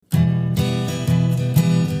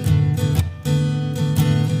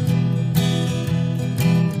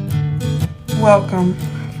Welcome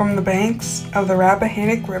from the banks of the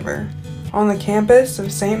Rappahannock River on the campus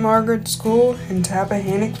of St. Margaret's School in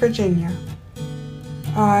Tappahannock, Virginia.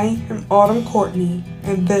 I am Autumn Courtney,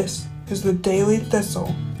 and this is the Daily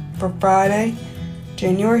Thistle for Friday,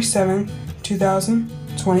 January 7th,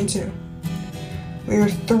 2022. We are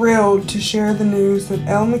thrilled to share the news that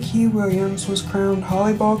Elle McKee Williams was crowned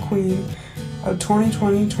Volleyball Queen of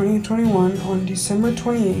 2020-2021 on December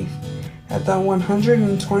 28th at the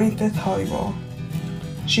 125th Volleyball.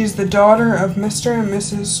 She is the daughter of Mr. and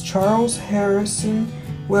Mrs. Charles Harrison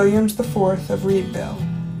Williams IV of Reedville.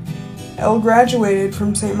 Elle graduated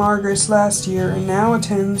from St. Margaret's last year and now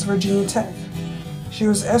attends Virginia Tech. She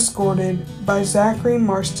was escorted by Zachary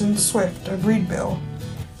Marston Swift of Reedville.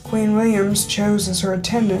 Queen Williams chose as her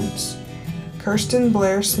attendants Kirsten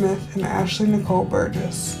Blair Smith and Ashley Nicole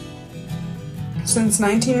Burgess. Since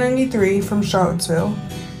 1993, from Charlottesville,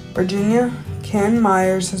 Virginia, Ken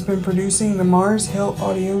Myers has been producing the Mars Hill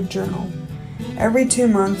Audio Journal. Every 2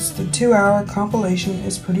 months, the 2-hour compilation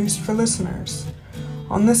is produced for listeners.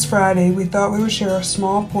 On this Friday, we thought we would share a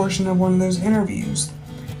small portion of one of those interviews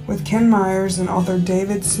with Ken Myers and author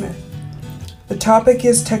David Smith. The topic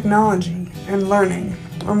is technology and learning,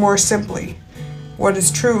 or more simply, what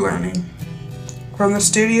is true learning? From the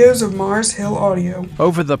studios of Mars Hill Audio.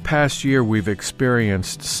 Over the past year, we've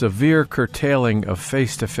experienced severe curtailing of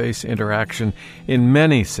face-to-face interaction in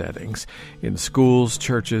many settings, in schools,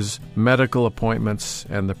 churches, medical appointments,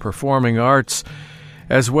 and the performing arts,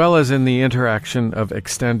 as well as in the interaction of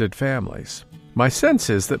extended families. My sense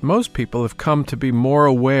is that most people have come to be more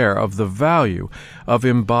aware of the value of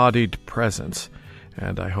embodied presence,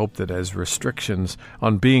 and I hope that as restrictions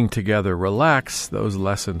on being together relax, those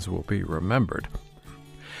lessons will be remembered.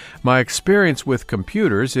 My experience with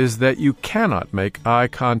computers is that you cannot make eye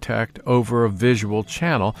contact over a visual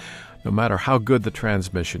channel, no matter how good the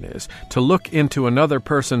transmission is. To look into another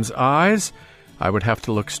person's eyes, I would have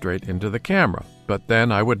to look straight into the camera, but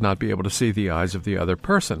then I would not be able to see the eyes of the other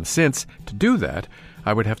person, since, to do that,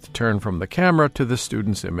 I would have to turn from the camera to the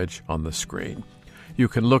student's image on the screen. You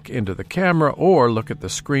can look into the camera or look at the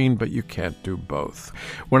screen, but you can't do both.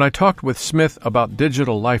 When I talked with Smith about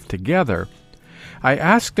digital life together, I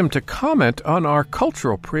asked him to comment on our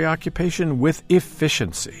cultural preoccupation with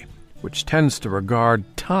efficiency, which tends to regard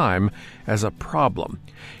time as a problem.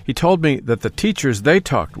 He told me that the teachers they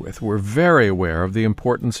talked with were very aware of the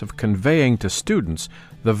importance of conveying to students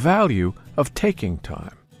the value of taking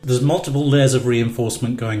time. There's multiple layers of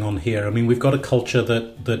reinforcement going on here. I mean, we've got a culture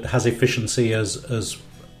that has efficiency as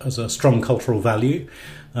a strong cultural value.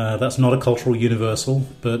 That's not a cultural universal,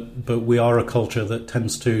 but we are a culture that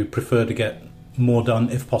tends to prefer to get more done,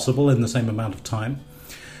 if possible, in the same amount of time,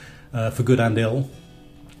 for good and ill.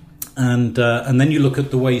 And then you look at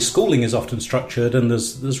the way schooling is often structured, and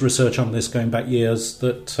there's research on this going back years,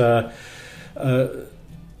 that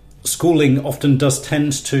schooling often does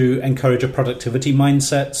tend to encourage a productivity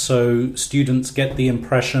mindset, so students get the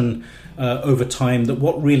impression over time that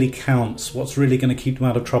what really counts, what's really going to keep them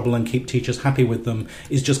out of trouble and keep teachers happy with them,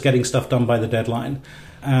 is just getting stuff done by the deadline.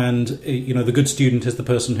 And, the good student is the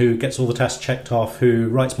person who gets all the tasks checked off, who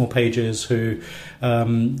writes more pages, who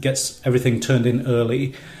gets everything turned in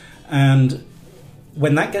early. And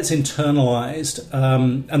when that gets internalized,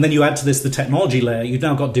 and then you add to this the technology layer, you've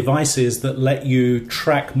now got devices that let you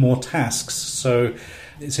track more tasks. So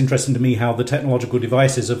it's interesting to me how the technological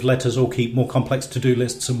devices have let us all keep more complex to-do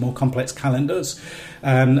lists and more complex calendars,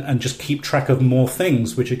 and just keep track of more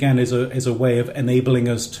things, which again is a way of enabling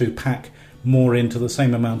us to pack more into the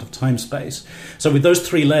same amount of time space. So with those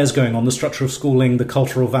three layers going on, the structure of schooling, the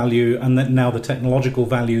cultural value, and then now the technological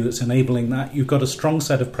value that's enabling that, you've got a strong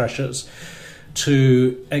set of pressures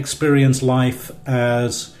to experience life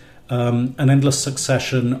as an endless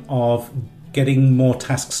succession of getting more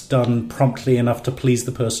tasks done promptly enough to please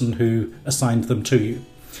the person who assigned them to you.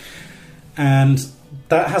 And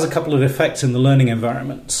that has a couple of effects in the learning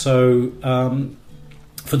environment. So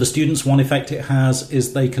for the students, one effect it has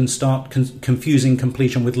is they can start confusing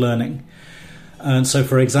completion with learning. And so,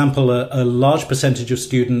 for example, a large percentage of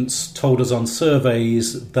students told us on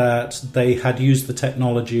surveys that they had used the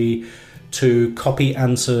technology to copy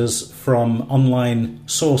answers from online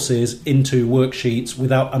sources into worksheets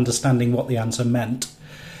without understanding what the answer meant.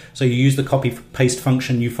 So you use the copy-paste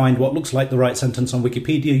function, you find what looks like the right sentence on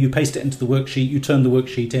Wikipedia, you paste it into the worksheet, you turn the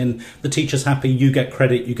worksheet in, the teacher's happy, you get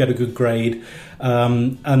credit, you get a good grade.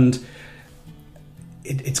 And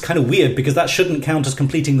it's kind of weird because that shouldn't count as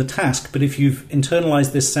completing the task, but if you've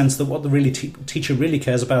internalized this sense that what the teacher really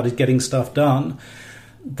cares about is getting stuff done,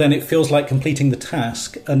 then it feels like completing the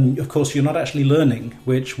task. And of course, you're not actually learning,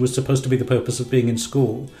 which was supposed to be the purpose of being in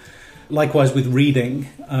school. Likewise with reading,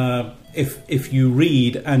 if you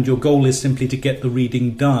read and your goal is simply to get the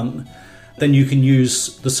reading done, then you can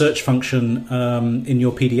use the search function in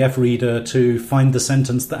your PDF reader to find the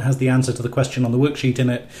sentence that has the answer to the question on the worksheet in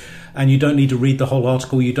it. And you don't need to read the whole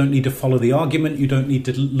article, you don't need to follow the argument, you don't need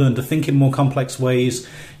to learn to think in more complex ways,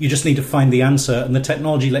 you just need to find the answer, and the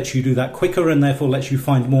technology lets you do that quicker and therefore lets you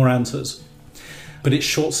find more answers. But it's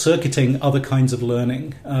short-circuiting other kinds of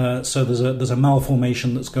learning. So there's a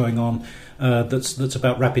malformation that's going on that's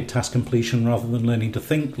about rapid task completion rather than learning to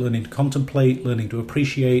think, learning to contemplate, learning to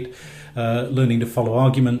appreciate, learning to follow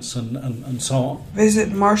arguments, and so on. Visit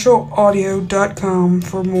MarshallAudio.com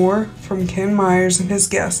for more from Ken Myers and his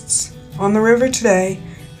guests. On the river today,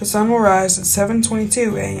 the sun will rise at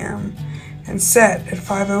 7:22 a.m. and set at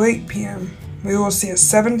 5:08 p.m. We will see a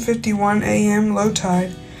 7:51 a.m. low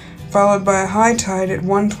tide, followed by a high tide at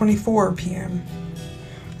 1:24 p.m.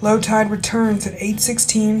 Low tide returns at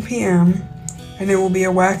 8:16 p.m. and it will be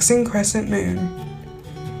a waxing crescent moon.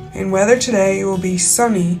 In weather today, it will be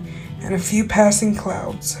sunny and a few passing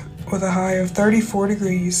clouds, with a high of 34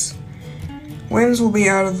 degrees. Winds will be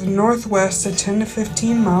out of the northwest at 10 to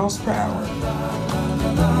 15 miles per hour.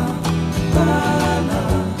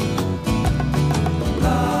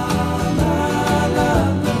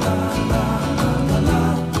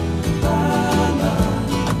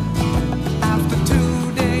 After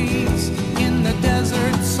 2 days in the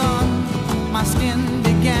desert sun, my skin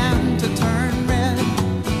began to turn red.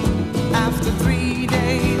 After 3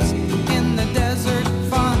 days in the desert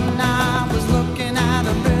fun, I was looking at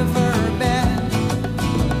a riverbed,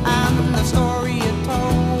 and the story it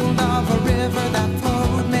told of a river that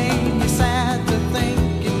flowed made me sad to think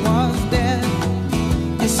it was dead.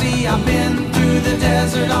 You see, I've been through the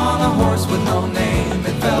desert on a horse with no name.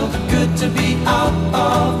 It felt good to be out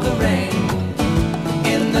of the rain.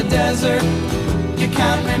 In the desert, you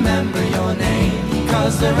can't remember your name,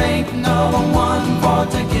 'cause there ain't no one for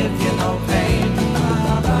to give you no pain.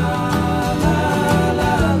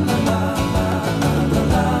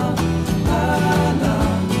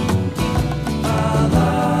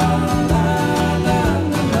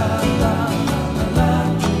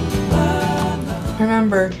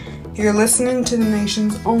 Remember, you're listening to the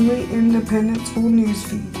nation's only independent school news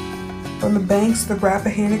feed from the banks of the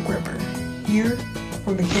Rappahannock River, here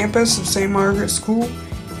from the campus of St. Margaret's School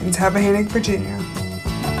in Tappahannock, Virginia.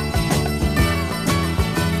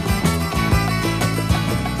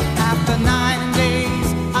 After 9 days,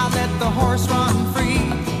 I let the horse run free,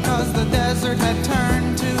 'cause the desert had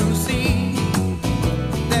turned to sea.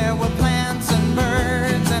 There were plants and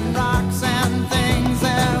birds and rocks and things.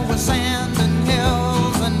 There was sand and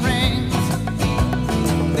hills and rings.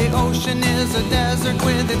 The ocean is a desert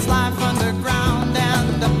with its life underground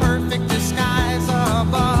and a perfect disguise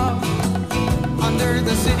above. Under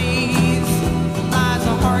the cities lies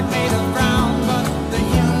a heart made of ground, but the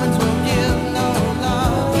humans will give no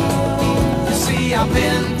love. You see, I've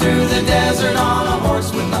been through the desert on a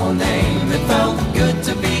horse with no name. It felt good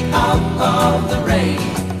to be out of the rain.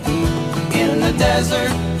 In the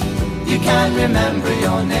desert, you can't remember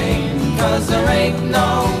your name, 'cause there ain't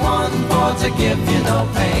no one for to give you no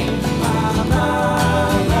pain. La, la, la,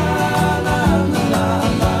 la, la, la,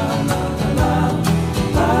 la, la, la,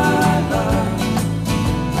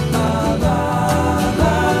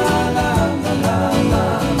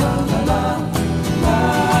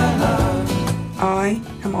 I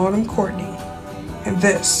am Autumn Courtney, and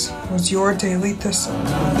this was your Daily Thistle.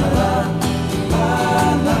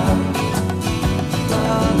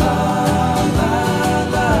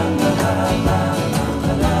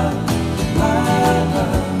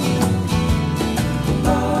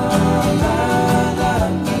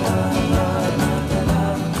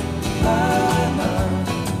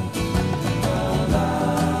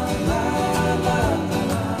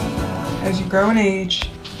 As you grow in age,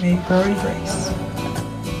 may you grow in grace.